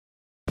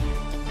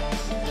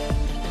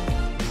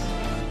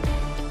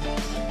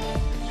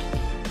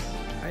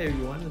Hi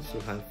everyone,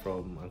 Suhan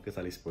from Uncle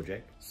Salih's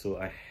project. So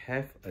I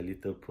have a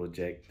little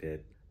project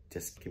that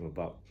just came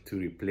about to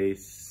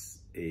replace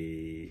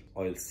a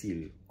oil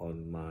seal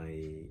on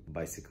my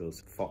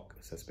bicycle's fork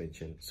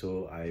suspension.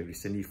 So I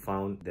recently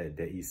found that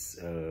there is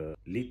a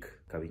leak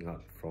coming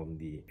out from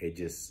the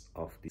edges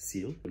of the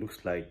seal. It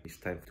looks like it's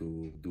time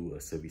to do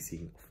a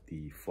servicing of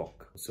the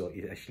fork. So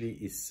it actually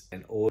is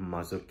an old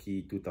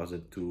Marzocchi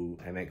 2002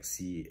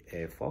 MXC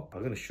Air fork. I'm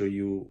going to show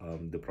you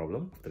the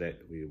problem. After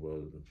that, we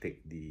will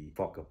take the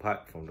fork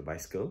apart from the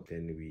bicycle.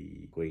 Then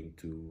we going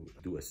to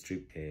do a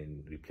strip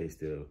and replace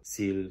the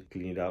seal,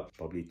 clean it up,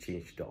 probably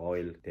change the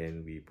oil.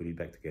 Then we put it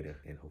back together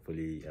and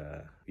hopefully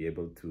be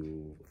able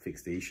to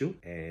fix the issue.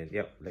 And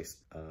yep, let's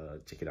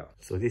check it out.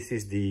 So this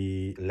is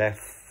the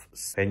left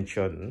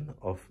suspension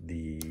of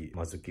the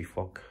Marzocchi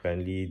fork.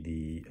 Apparently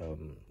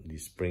the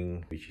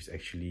spring which is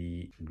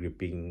actually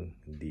gripping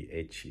the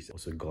edge is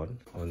also gone.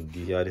 On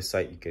the other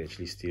side you can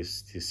actually still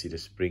see the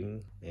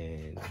spring,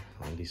 and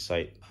on this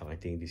side I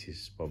think this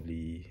is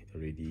probably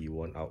already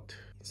worn out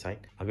inside.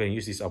 I'm going to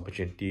use this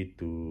opportunity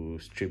to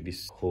strip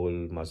this whole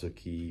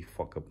Marzocchi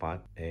fork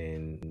apart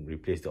and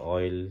replace the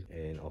oil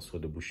and also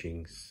the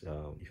bushings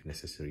if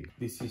necessary.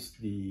 This is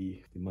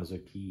the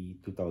Marzocchi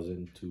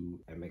 2002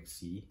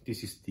 MXC.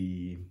 This is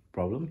the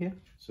problem here.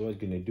 So what I'm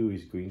going to do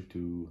is going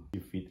to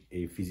give it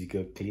a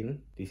physical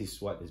clean. This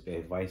is what has been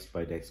advised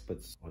by the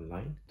experts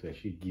online, to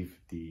actually give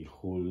the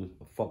whole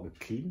fork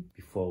a clean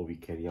before we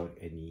carry out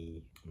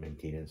any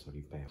maintenance or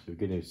repair. So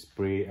we're going to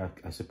spray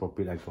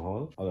isopropyl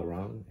alcohol all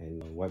around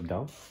and wipe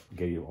down,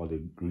 get rid of all the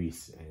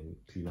grease and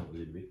clean up a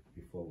little bit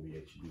before we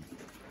actually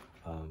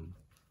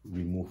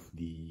remove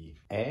the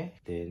air.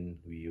 Then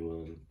we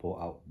will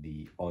pour out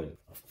the oil.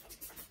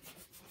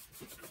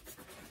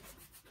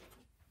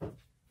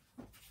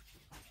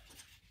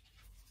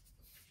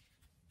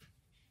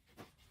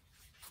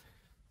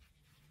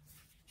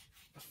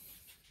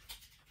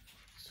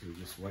 So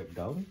just wipe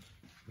down,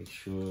 make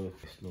sure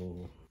there's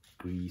no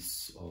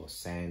grease or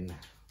sand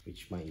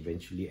which might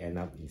eventually end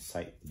up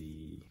inside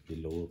the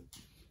lower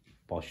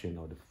portion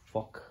of the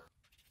fork.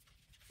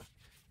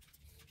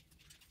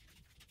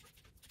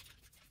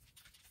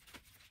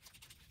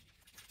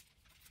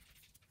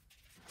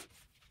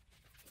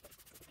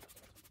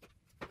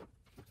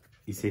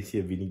 It says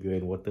here vinegar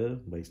and water,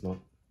 but it's not.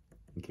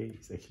 Okay,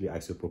 it's actually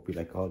isopropyl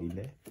alcohol in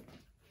there.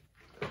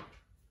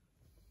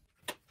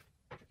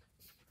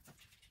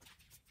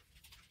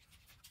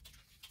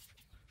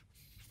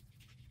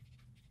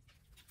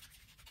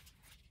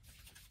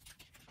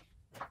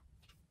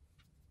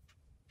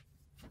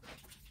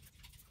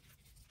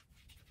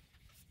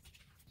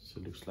 So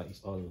it looks like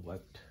it's all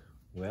wiped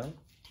well,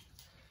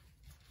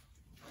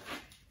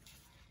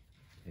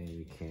 and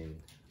we can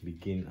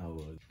begin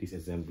our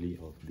disassembly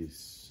of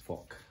this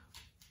fork.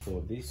 For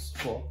this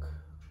fork,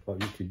 what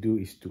we need to do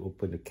is to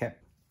open the cap.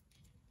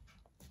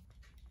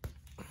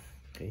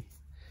 Okay,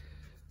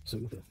 so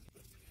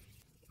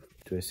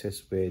to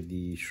assess where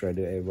the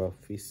shredder air valve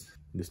is,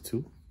 these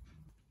two.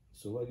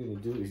 So what we're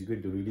going to do is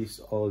going to release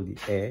all the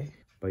air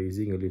by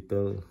using a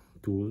little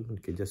tool. You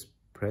can just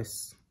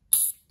press.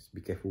 Be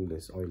careful,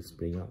 there's oil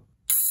spraying out.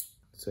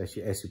 So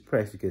actually, as you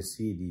press, you can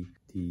see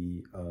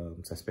the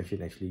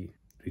suspension actually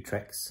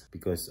retracts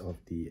because of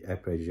the air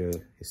pressure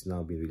has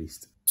now been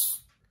released.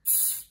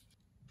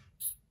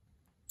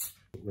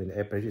 When the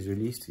air pressure is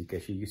released, you can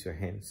actually use your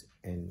hands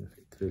and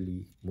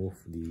literally move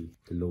the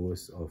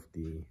lowers of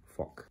the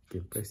fork.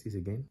 You can press this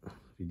again,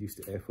 reduce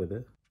the air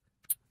further.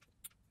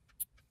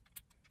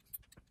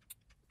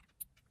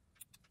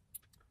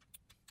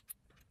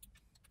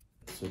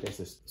 So that's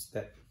a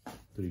step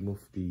to remove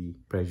the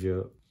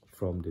pressure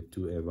from the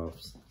two air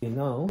valves. Okay,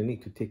 now we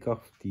need to take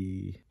off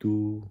the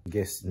two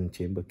gas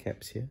chamber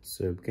caps here.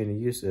 So we're going to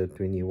use a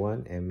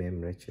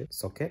 21mm ratchet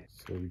socket.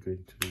 So we're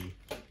going to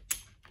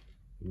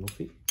remove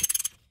it.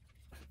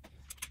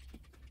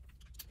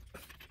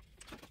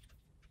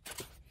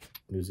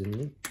 Loosen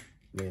it,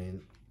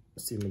 then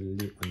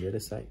similarly on the other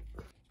side.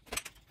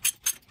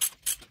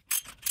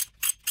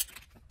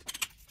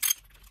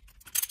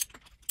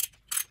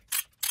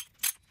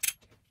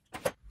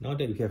 Now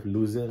that we have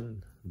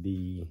loosened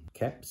the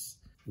caps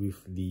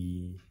with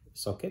the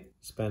socket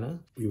spanner,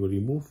 we will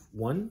remove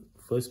one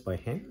first by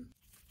hand,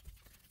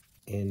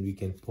 and we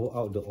can pour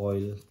out the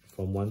oil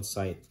from one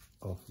side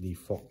of the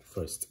fork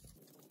first.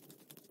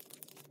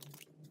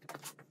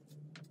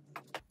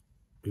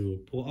 We will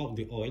pour out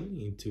the oil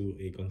into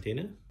a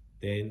container.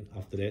 Then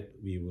after that,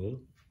 we will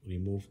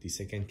remove the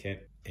second cap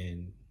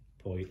and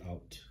pour it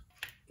out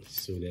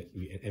so that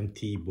we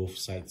empty both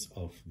sides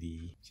of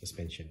the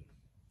suspension.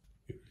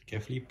 We will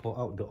carefully pour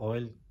out the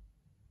oil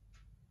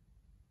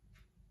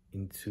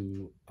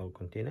into our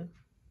container.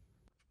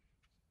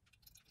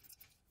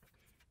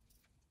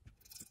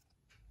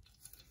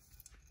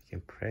 You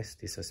can press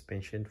the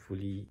suspension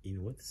fully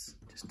inwards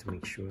just to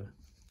make sure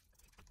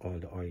all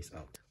the oil is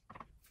out.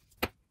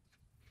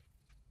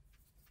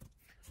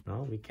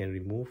 Now we can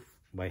remove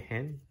by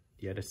hand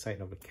the other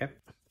side of the cap.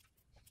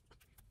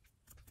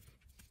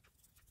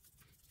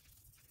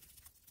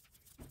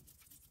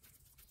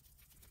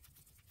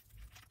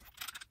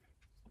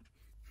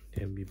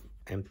 Then we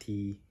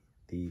empty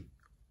the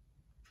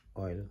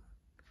oil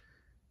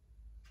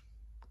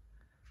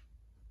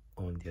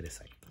on the other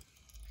side.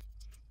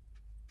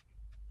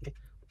 Okay.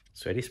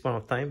 So at this point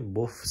of time,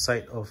 both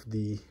sides of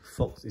the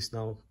fork is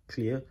now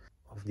clear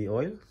of the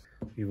oil.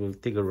 We will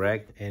take a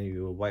rag and we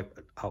will wipe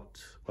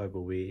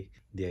away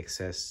the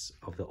excess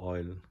of the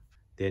oil.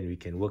 Then we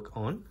can work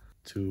on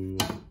to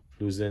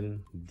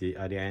loosen the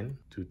other end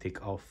to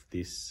take off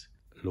this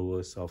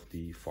lowers of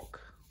the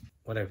fork.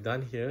 What I've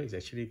done here is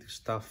actually to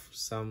stuff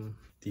some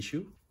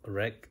tissue, a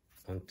rag,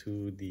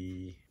 onto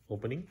the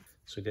opening,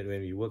 so that when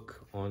we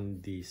work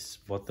on this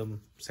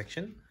bottom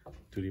section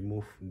to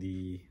remove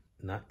the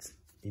nuts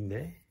in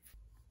there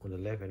on the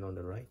left and on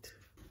the right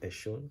as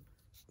shown,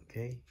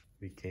 okay,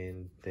 we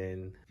can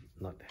then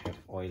not have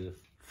oil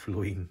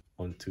flowing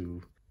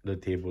onto the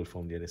table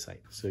from the other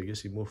side. So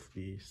just remove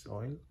this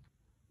oil.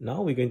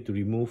 Now we're going to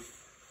remove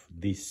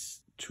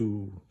these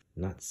two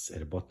nuts at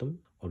the bottom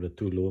of the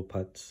two lower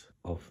parts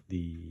of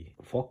the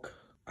fork.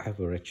 I have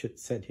a ratchet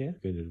set here.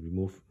 I'm going to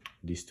remove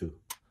these two.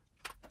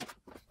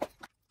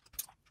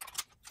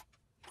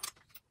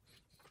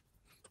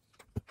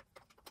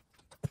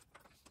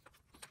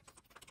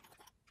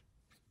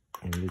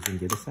 And loosen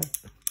the other side.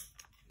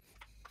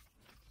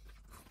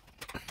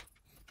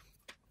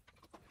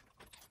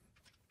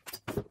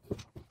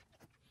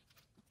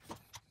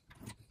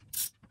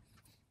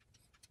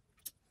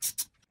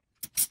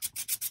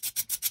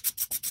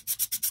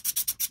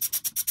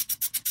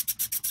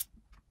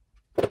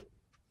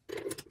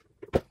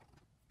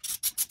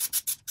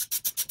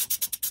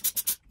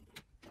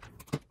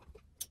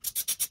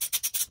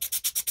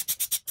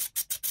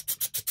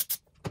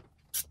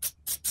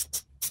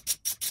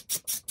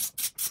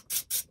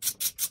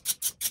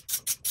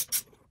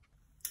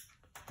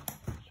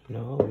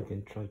 Now we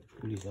can try to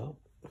pull this out,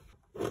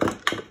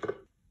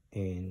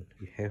 and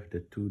we have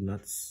the two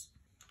nuts.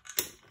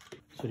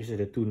 So these are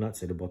the two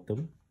nuts at the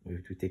bottom. We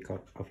have to take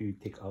out, after you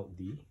take out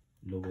the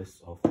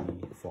lowest of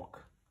the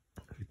fork,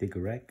 you take a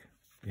rag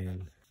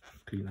and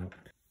clean out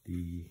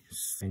the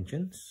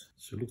extensions.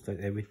 So it looks like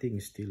everything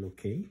is still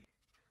okay.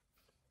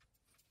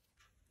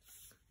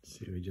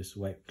 So we just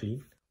wipe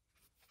clean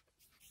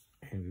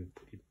and we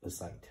put it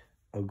aside.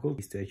 Our goal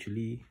is to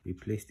actually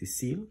replace the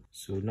seal.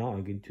 So now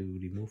I'm going to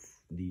remove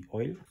the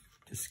oil,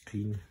 just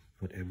clean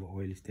whatever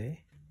oil is there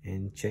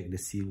and check the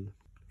seal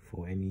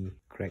for any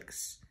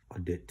cracks or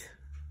dirt.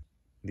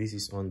 This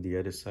is on the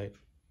other side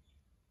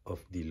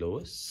of the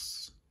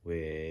lowest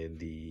where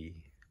the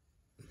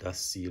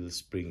dust seal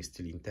spring is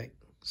still intact.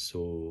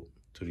 So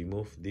to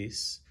remove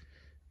this,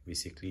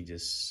 basically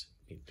just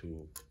need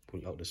to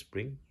pull out the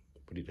spring,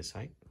 put it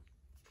aside.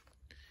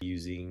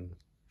 Using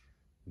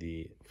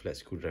the flat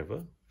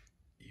screwdriver,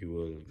 you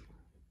will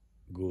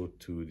go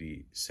to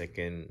the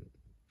second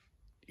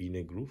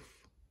inner groove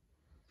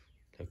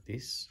like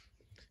this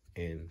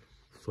and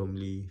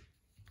firmly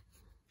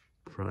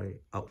pry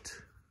out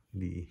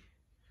the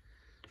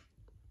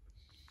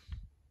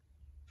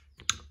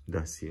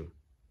dust seal.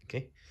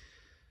 Okay,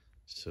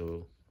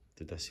 so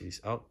the dust seal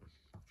is out.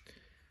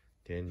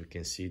 Then you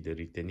can see the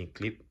retaining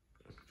clip,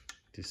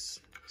 this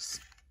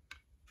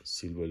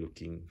silver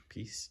looking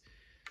piece.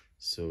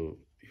 So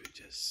you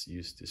just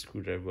use the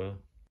screwdriver.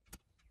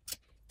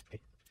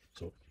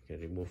 So you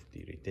can remove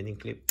the retaining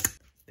clip.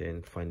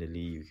 Then finally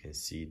you can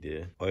see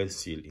the oil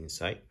seal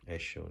inside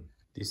as shown.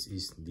 This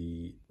is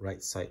the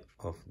right side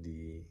of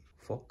the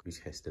fork which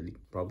has the leak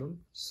problem.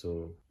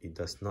 So it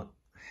does not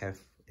have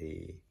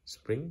a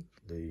spring.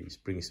 The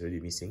spring is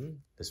already missing,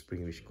 the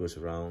spring which goes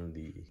around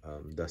the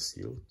dust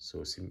seal.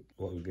 So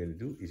what we're going to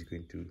do is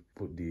going to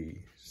put the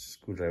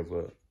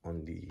screwdriver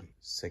on the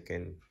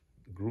second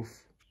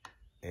groove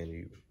and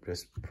you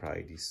just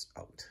pry this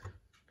out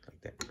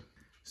like that.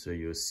 So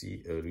you'll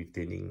see a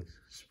retaining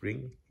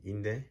spring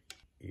in there.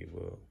 You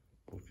will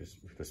put this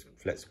with a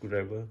flat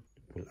screwdriver,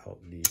 pull out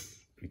the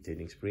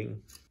retaining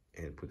spring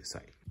and put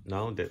aside.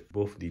 Now that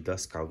both the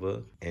dust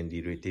cover and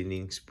the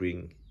retaining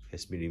spring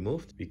has been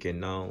removed, we can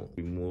now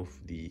remove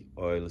the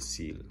oil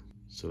seal.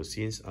 So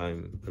since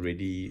I'm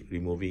already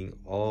removing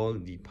all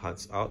the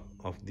parts out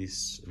of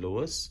this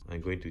lowest,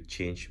 I'm going to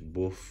change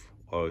both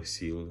oil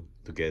seal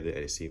together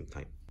at the same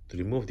time. To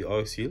remove the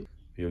oil seal,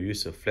 we'll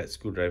use a flat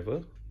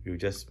screwdriver. We'll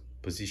just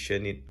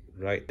position it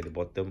right at the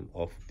bottom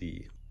of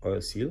the oil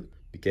seal.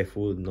 Be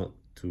careful not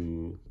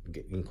to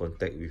get in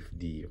contact with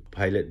the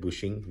pilot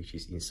bushing which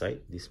is inside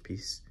this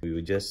piece. We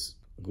will just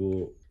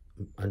go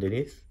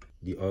underneath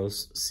the oil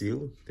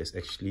seal. There's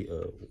actually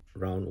a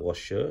round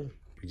washer.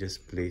 We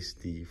just place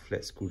the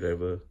flat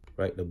screwdriver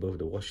right above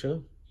the washer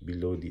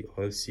below the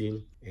oil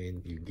seal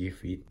and you give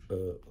it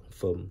a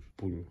firm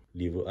pull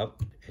lever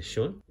up as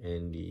shown,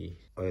 and the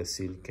oil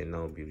seal can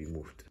now be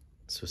removed.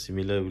 So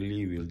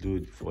similarly we'll do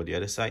it for the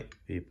other side.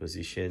 We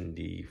position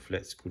the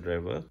flat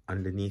screwdriver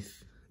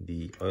underneath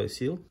the oil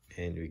seal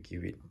and we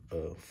give it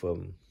a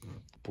firm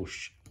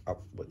push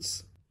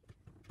upwards.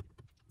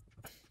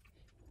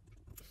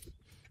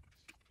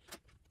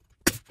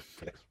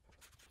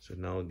 So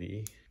now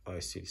the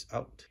oil seal is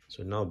out.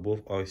 So now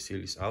both oil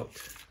seal is out.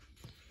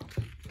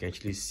 can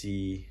actually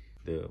see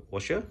the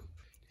washer.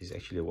 This is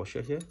actually a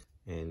washer here,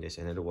 and there's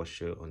another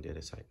washer on the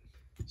other side.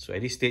 So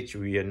at this stage,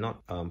 we are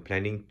not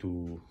planning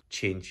to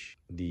change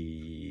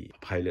the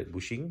pilot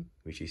bushing,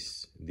 which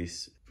is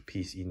this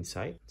piece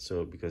inside.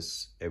 So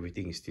because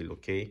everything is still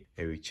okay,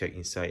 and we check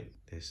inside,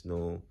 there's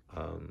no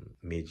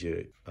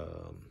major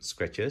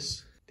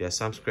scratches. There are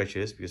some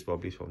scratches because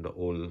probably from the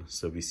old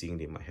servicing,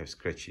 they might have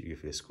scratched it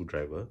with a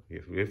screwdriver.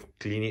 We've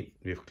cleaned it,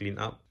 we've cleaned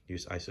up,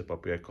 use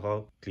isopropyl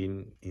alcohol,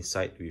 clean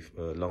inside with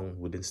a long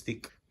wooden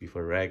stick with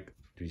a rag.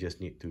 We just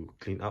need to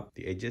clean up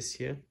the edges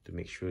here to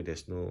make sure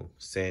there's no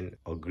sand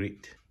or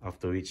grit,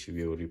 after which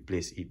we will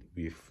replace it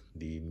with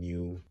the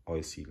new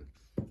oil seal.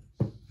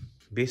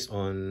 Based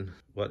on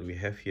what we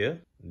have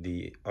here,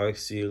 the oil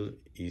seal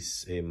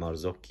is a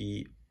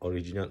Marzocchi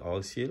original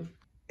oil seal,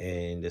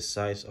 and the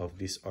size of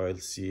this oil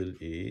seal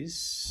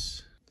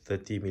is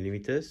 30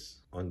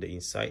 millimeters on the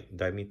inside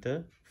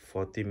diameter,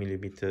 40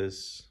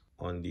 millimeters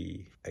on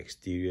the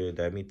exterior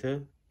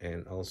diameter,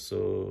 and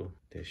also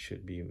there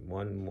should be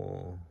one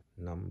more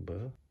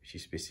number, which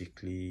is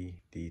basically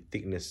the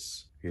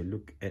thickness. You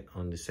look at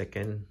on the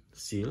second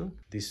seal,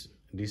 this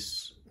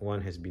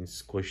one has been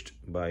squished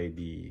by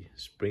the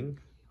spring,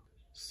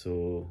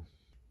 so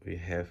we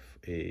have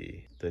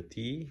a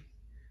 30,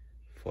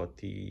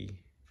 40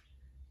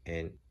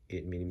 and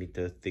 8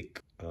 millimeter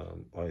thick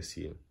oil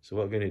seal. So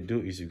what we're going to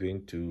do is we're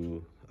going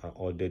to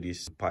order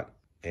this part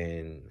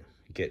and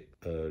get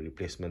a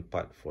replacement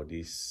part for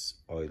this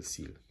oil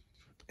seal.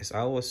 As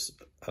I was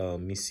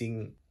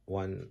missing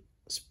one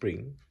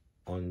spring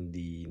on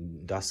the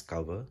dust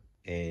cover,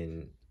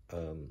 and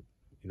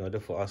in order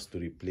for us to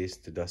replace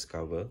the dust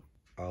cover,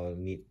 I'll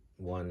need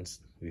one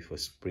with a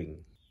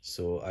spring.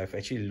 So I've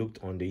actually looked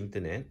on the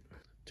internet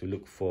to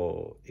look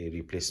for a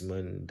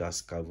replacement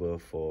dust cover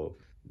for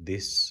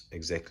this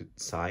exact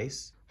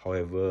size.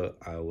 However,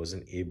 I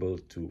wasn't able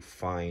to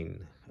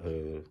find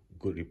a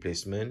good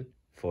replacement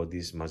for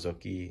these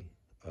Marzocchi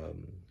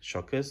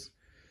shockers.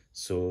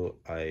 So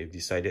I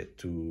decided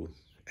to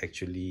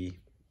actually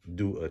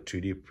do a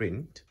 3D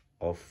print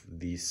of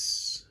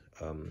this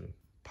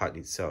part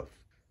itself.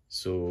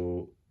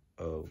 So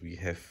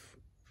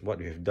what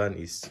we have done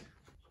is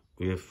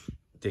we have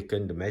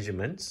taken the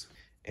measurements,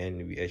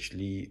 and we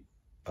actually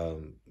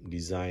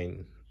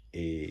designed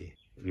a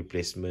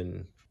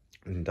replacement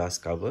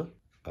dust cover,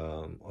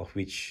 of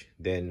which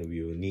then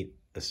we will need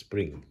a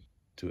spring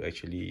to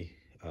actually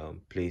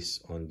place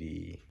on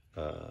the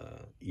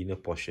inner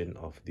portion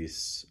of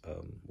this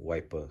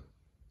wiper.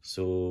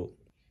 So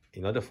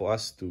in order for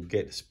us to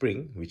get a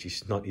spring, which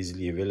is not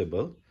easily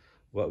available,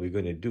 what we're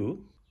going to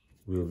do,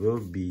 we will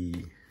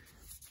be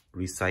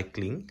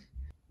recycling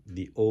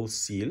the old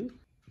seal.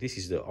 This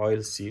is the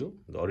oil seal,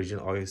 the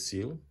original oil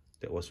seal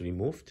that was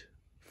removed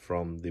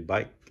from the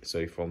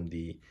from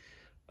the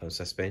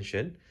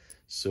suspension.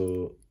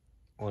 So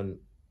on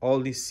all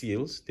these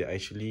seals, they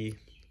actually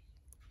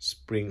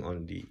spring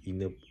on the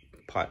inner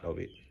part of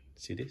it.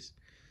 See this?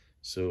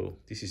 So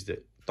this is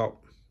the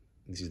top,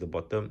 this is the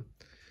bottom.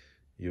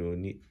 You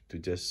need to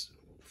just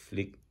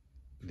flick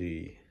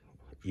the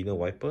inner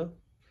wiper,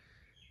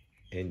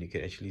 and you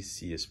can actually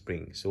see a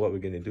spring. So what we're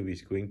going to do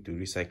is going to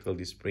recycle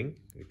this spring.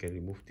 We can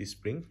remove this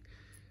spring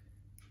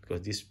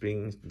because this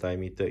spring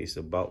diameter is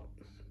about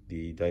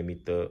the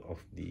diameter of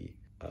the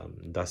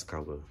dust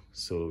cover.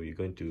 So we're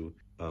going to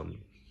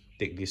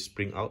take this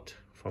spring out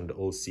from the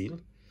old seal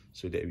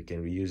so that we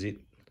can reuse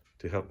it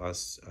to help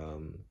us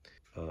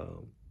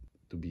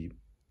to be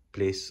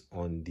placed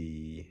on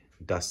the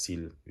dust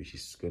seal, which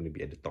is going to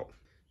be at the top.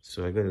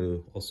 So I'm going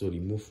to also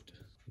remove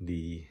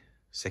the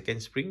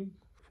second spring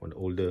for the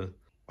older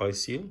oil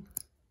seal.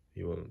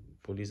 We will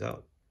pull this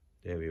out,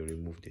 then we will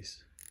remove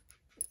this.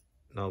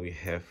 Now we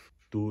have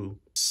two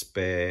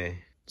spare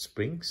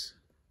springs,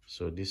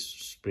 so this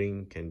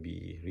spring can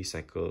be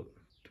recycled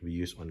to be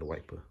used on the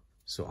wiper.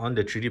 So on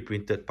the 3D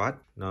printed part,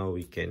 now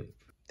we can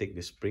take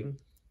the spring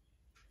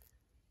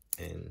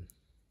and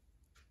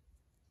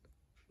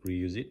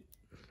reuse it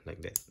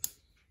like that.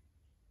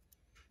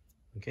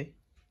 Okay,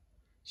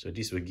 so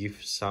this will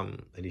give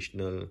some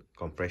additional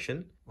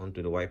compression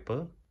onto the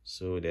wiper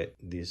so that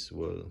this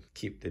will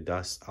keep the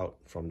dust out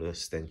from the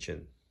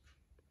stanchion.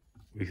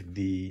 With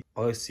the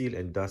oil seal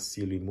and dust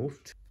seal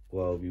removed,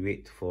 while we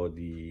wait for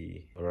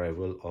the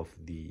arrival of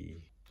the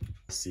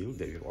seal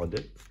that we've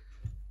ordered,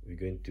 we're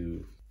going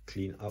to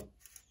clean up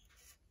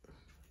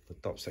the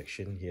top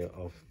section here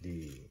of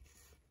the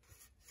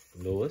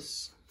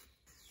lowers,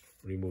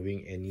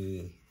 removing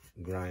any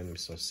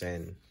grimes or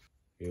sand.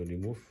 We'll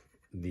remove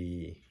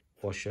the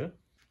washer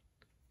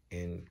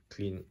and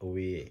clean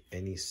away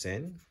any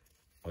sand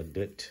or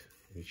dirt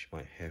which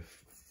might have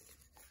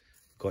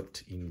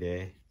got in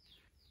there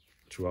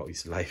throughout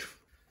its life.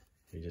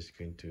 We're just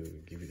going to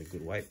give it a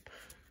good wipe.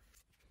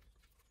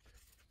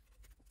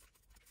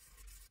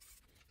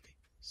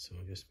 So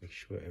just make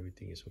sure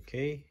everything is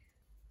okay.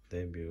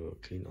 Then we will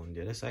clean on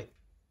the other side.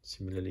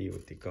 Similarly, we'll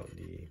take out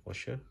the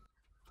washer.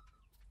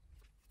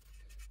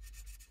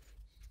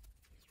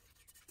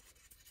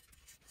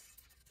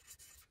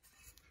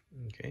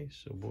 Okay,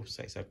 so both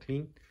sides are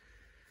clean.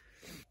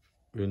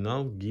 We'll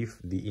now give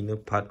the inner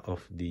part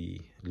of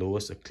the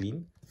lowers a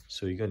clean.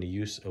 So you're going to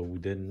use a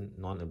wooden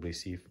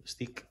non-abrasive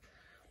stick.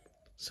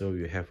 So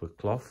you have a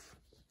cloth.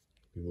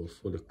 We will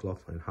fold the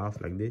cloth in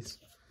half like this.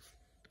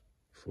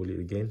 Fold it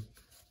again.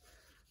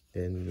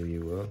 Then we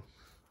will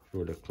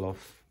roll the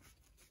cloth.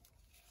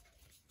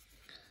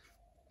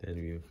 Then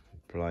we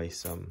apply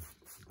some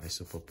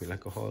isopropyl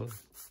alcohol.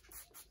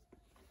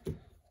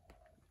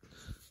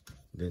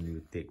 Then we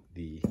will take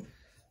the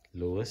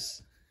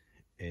lowers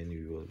and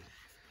we will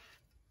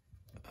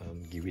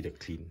give it a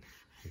clean.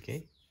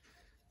 Okay,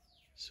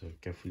 so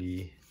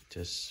carefully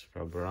just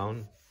rub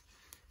around,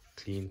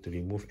 clean to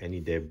remove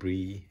any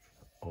debris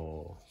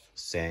or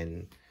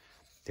sand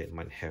that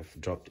might have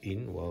dropped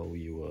in while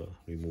we were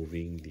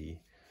removing the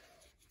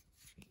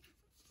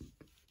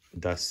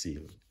dust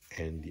seal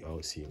and the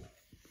oil seal.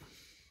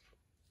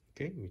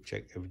 Okay, we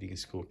check everything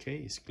is okay,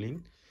 it's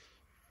clean.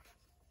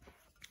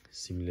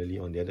 Similarly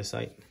on the other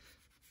side,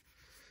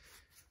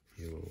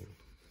 you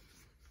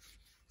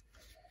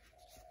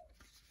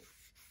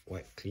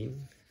wipe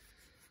clean.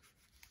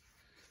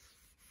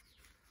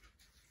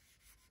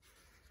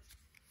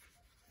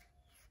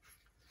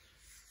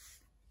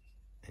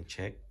 And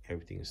check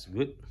everything is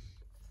good.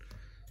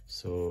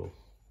 So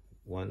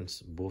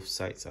once both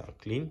sides are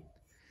clean,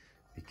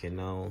 we can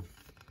now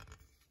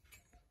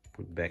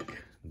put back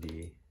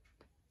the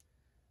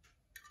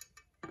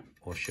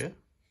washer.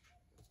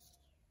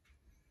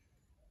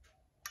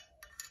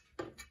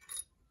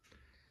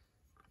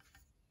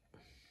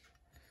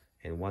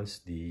 And once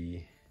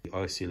the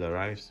oil seal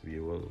arrives, we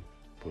will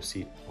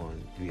proceed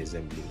on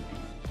reassembling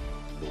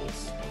the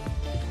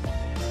lowers.